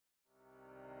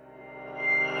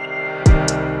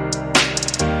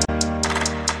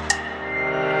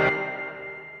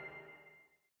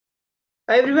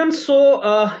Hi everyone.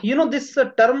 This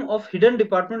term of hidden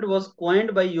department was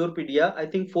coined by YourPedia, I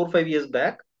think 4 or 5 years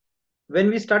back, when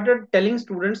we started telling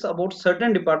students about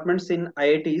certain departments in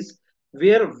IITs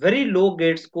where very low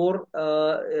gate score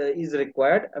is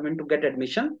required, I mean, to get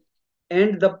admission,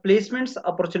 and the placements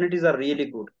opportunities are really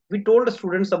good. We told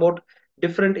students about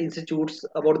different institutes,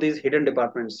 about these hidden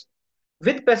departments.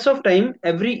 With pass of time,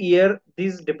 every year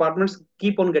these departments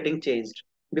keep on getting changed,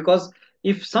 because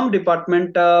if some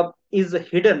department is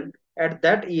hidden at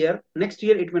that year, next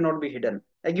year it may not be hidden.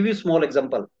 I give you a small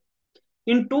example.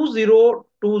 In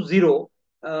 2020,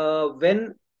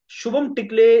 when Shubham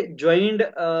Tikle joined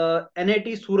NIT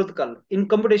Surathkal in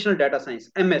computational data science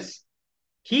MS,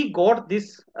 he got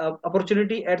this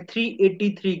opportunity at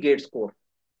 383 gate score.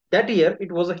 That year it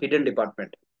was a hidden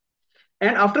department,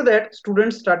 and after that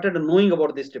students started knowing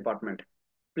about this department.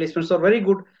 Placements are very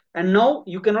good, and now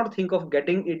you cannot think of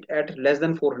getting it at less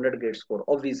than 400 gate score.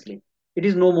 Obviously it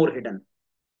is no more hidden.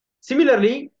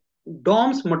 Similarly,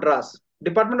 DOMS Madras,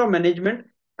 Department of Management,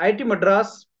 IIT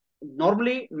Madras,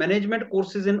 normally management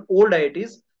courses in old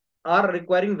IITs are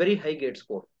requiring very high gate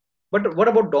score. But what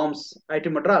about DOMS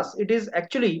IIT Madras? It is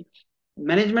actually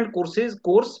management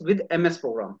course with MS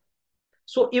program.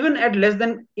 So even at less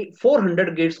than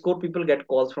 400 gate score, people get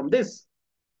calls from this.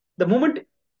 The moment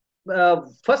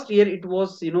first year it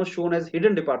was shown as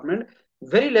hidden department,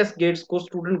 very less gate score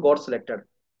student got selected.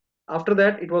 After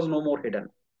that, it was no more hidden.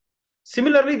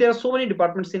 Similarly, there are so many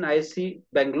departments in IISc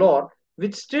Bangalore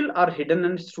which still are hidden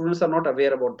and students are not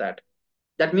aware about that.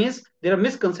 That means there are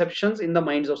misconceptions in the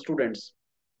minds of students.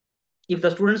 If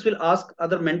the students will ask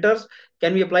other mentors,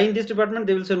 can we apply in this department,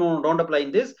 they will say, no, don't apply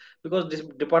in this, because this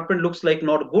department looks like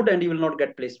not good and you will not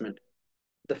get placement.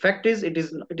 The fact is, it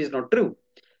is not true.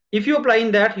 If you apply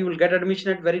in that, you will get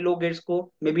admission at very low gate score,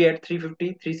 maybe at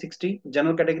 350, 360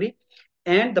 general category,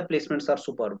 and the placements are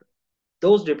superb.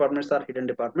 Those departments are hidden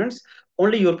departments.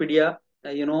 Only YourPedia,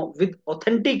 with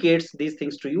authenticates these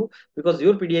things to you, because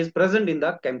YourPedia is present in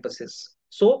the campuses.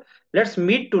 So let's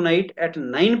meet tonight at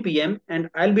 9 p.m. and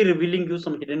I'll be revealing you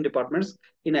some hidden departments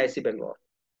in IISc Bangalore.